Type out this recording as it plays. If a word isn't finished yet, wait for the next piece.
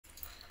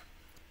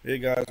Hey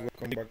guys,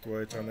 welcome back to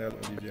our channel,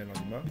 Olivier and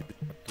Alima.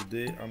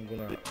 Today I'm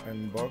gonna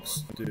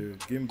unbox the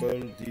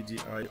Gimbal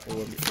DJI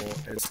OM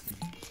 4 SE.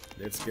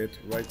 Let's get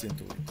right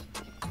into it.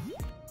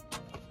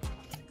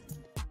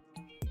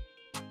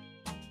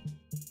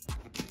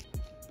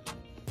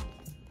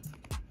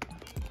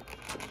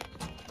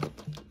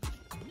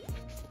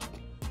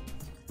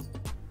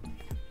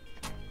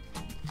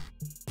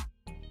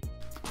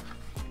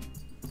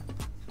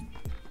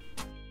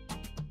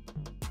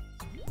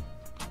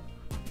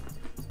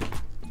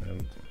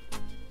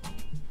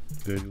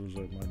 The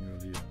user manual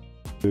here.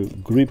 The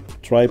grip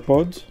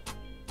tripod,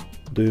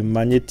 the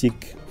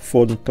magnetic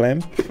phone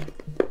clamp,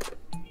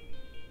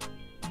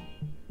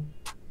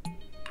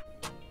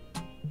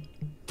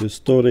 the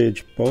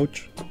storage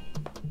pouch,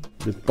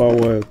 the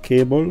power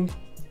cable,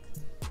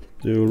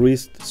 the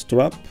wrist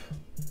strap,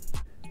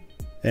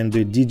 and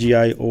the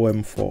DJI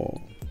OM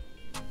 4.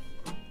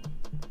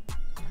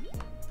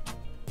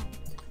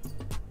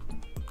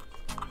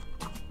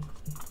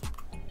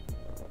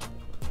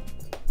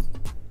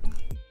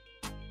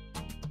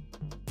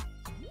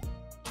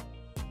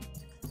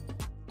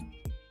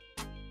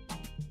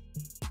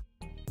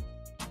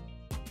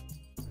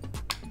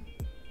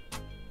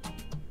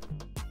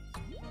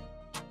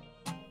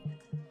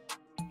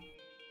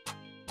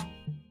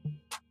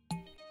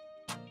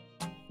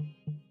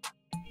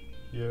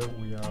 Here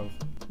we have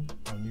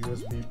an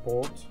USB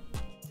port,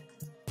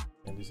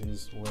 and this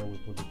is where we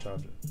put the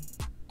charger.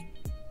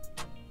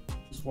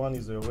 This one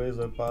is a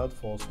razor pad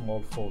for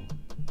small phone.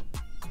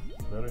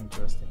 Very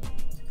interesting.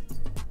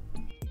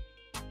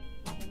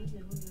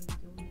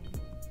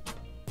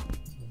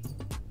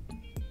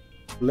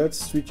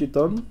 Let's switch it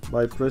on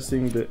by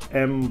pressing the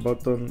M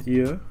button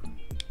here.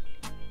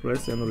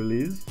 Press and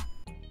release.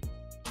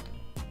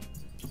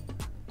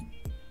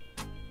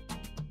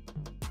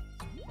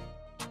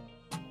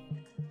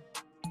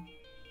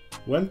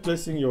 When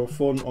placing your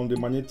phone on the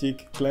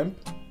magnetic clamp,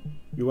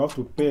 you have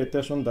to pay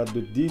attention that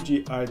the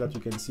DJI that you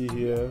can see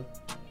here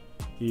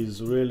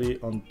is really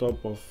on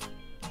top of,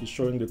 is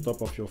showing the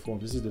top of your phone.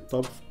 This is the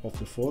top of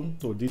the phone,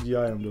 so DJI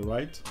on the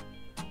right,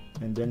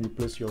 and then you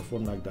place your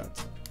phone like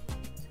that,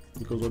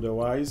 because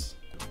otherwise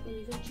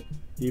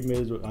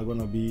images are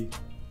gonna be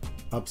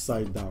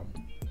upside down.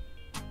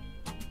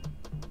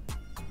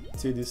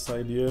 See this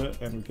side here,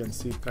 and we can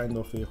see kind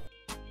of a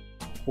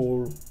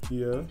hole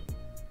here.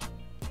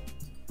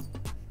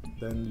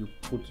 Then you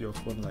put your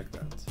phone like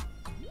that.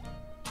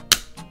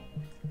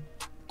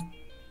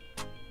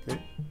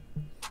 Okay.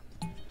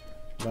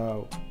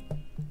 Now,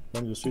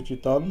 when you switch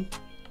it on,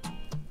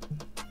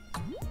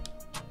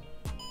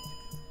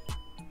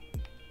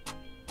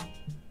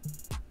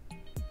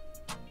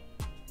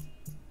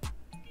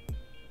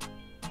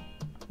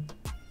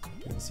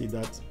 you can see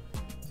that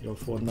your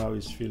phone now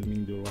is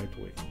filming the right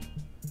way.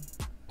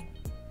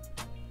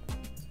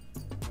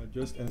 I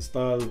just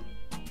installed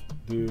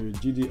the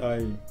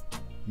DJI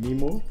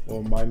Mimo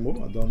or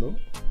Mimo, I don't know.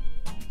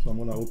 So I'm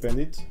gonna open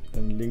it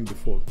and link the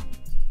phone.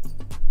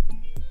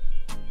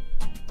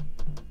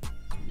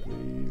 Okay,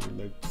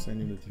 we like to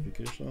send a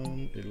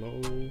notification.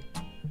 Hello,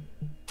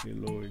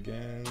 hello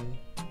again.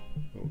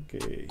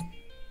 Okay.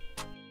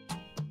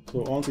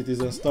 So once it is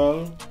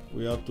installed,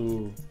 we have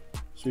to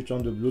switch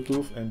on the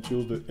Bluetooth and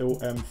choose the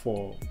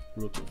OM4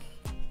 Bluetooth.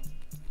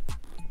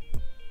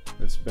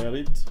 Let's pair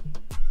it.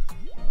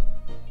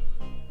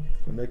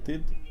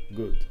 Connected.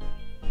 Good.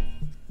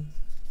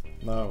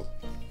 Now,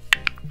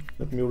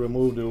 let me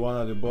remove the one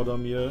at the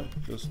bottom here,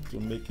 just to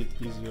make it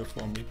easier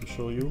for me to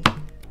show you.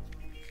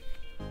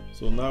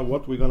 So now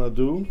what we're gonna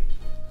do,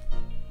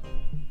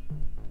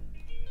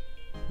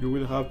 you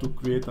will have to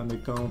create an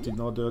account in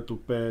order to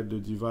pair the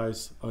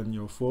device on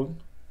your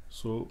phone.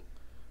 So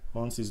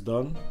once it's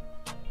done,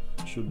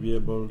 you should be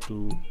able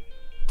to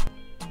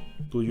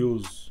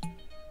use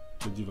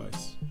the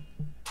device.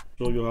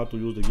 Show you how to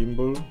use the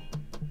gimbal.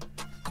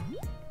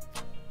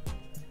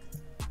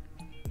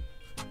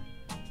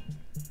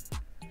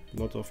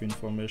 Lot of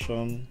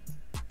information,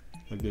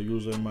 like the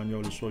user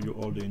manual will show you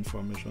all the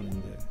information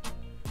in there.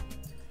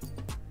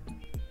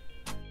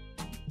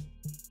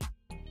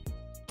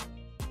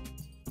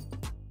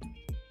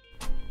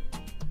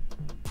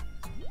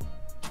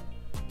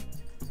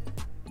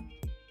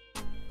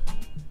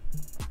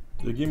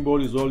 The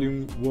gimbal is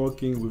only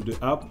working with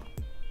the app,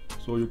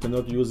 so you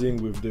cannot use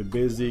it with the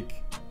basic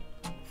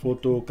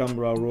photo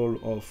camera roll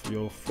of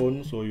your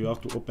phone, so you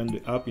have to open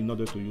the app in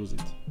order to use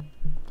it.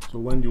 So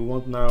when you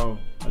want now,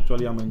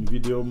 actually I'm in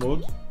video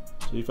mode,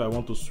 so if I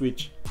want to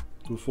switch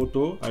to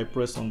photo, I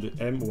press on the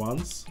M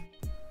once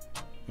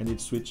and it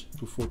switches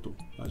to photo,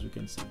 as you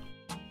can see,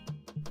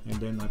 and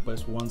then I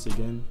press once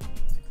again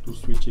to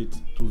switch it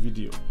to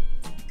video.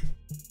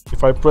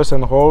 If I press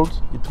and hold,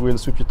 it will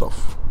switch it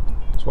off,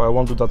 so I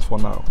won't do that for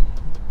now.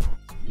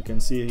 You can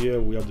see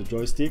here we have the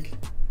joystick.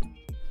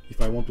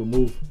 If I want to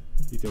move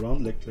it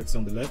around, like let's say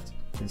on the left,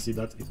 you can see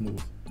that it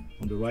moves.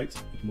 On the right,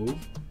 it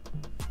moves.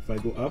 If I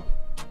go up,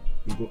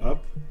 we go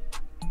up.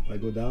 If I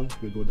go down,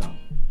 we go down.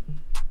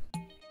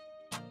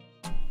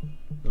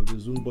 We have the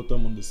zoom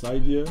button on the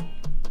side here.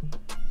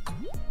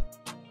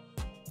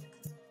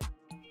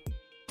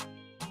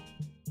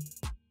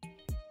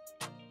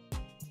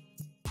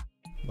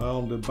 Now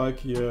on the back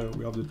here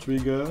we have the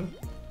trigger.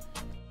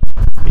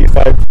 If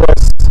I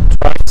press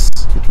twice,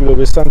 it will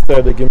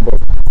recenter the gimbal.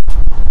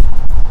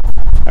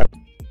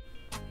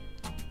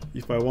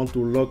 If I want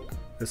to lock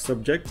a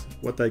subject,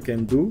 what I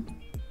can do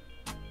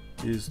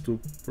is to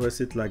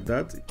press it like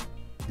that,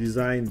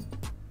 design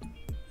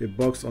a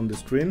box on the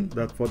screen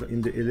that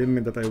in the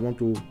element that I want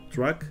to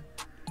track,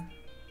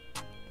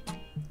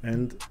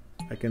 and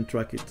I can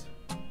track it.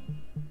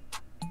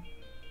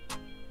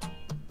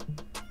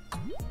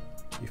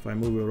 If I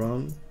move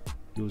around,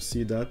 you'll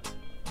see that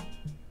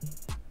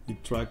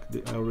it tracks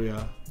the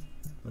area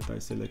that I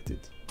selected.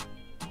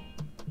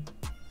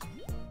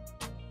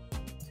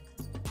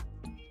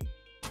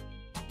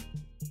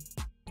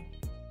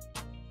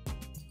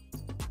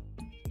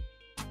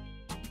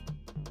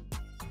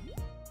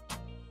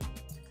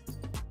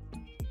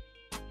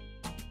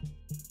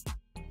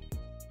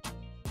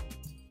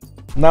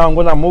 Now I'm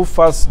gonna move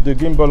fast the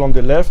gimbal on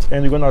the left,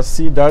 and you're gonna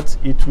see that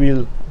it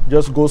will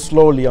just go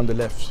slowly on the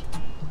left.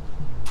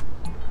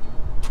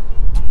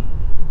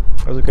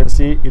 As you can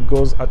see, it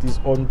goes at its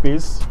own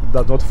pace. It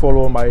does not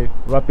follow my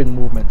rapid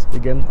movement.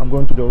 Again, I'm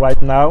going to the right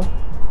now.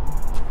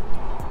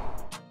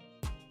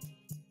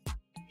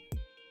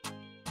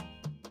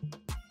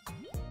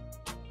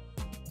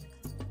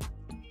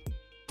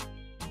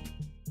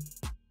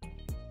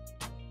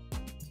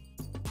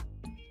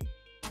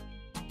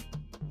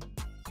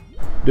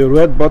 The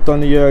red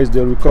button here is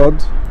the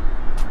record,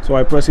 so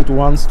I press it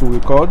once to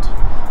record,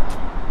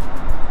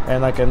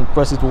 and I can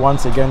press it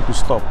once again to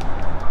stop.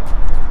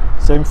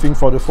 Same thing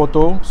for the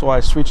photo, so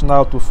I switch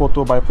now to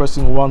photo by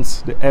pressing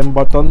once the M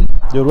button.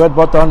 The red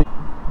button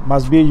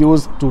must be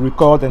used to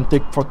record and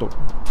take photo.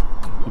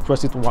 You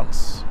press it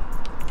once.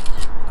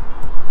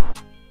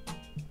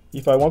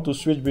 If I want to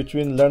switch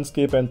between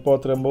landscape and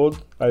portrait mode,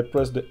 I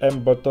press the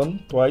M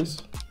button twice.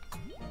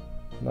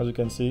 And as you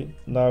can see,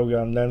 now we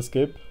are on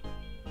landscape,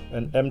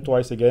 and M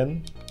twice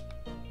again,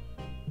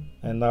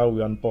 and now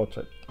we are on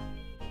portrait.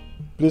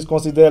 Please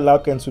consider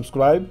like and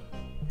subscribe,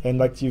 and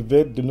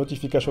activate the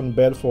notification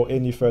bell for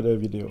any further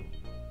video.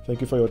 Thank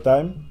you for your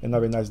time, and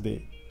have a nice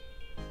day.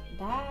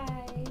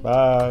 Bye.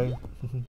 Bye.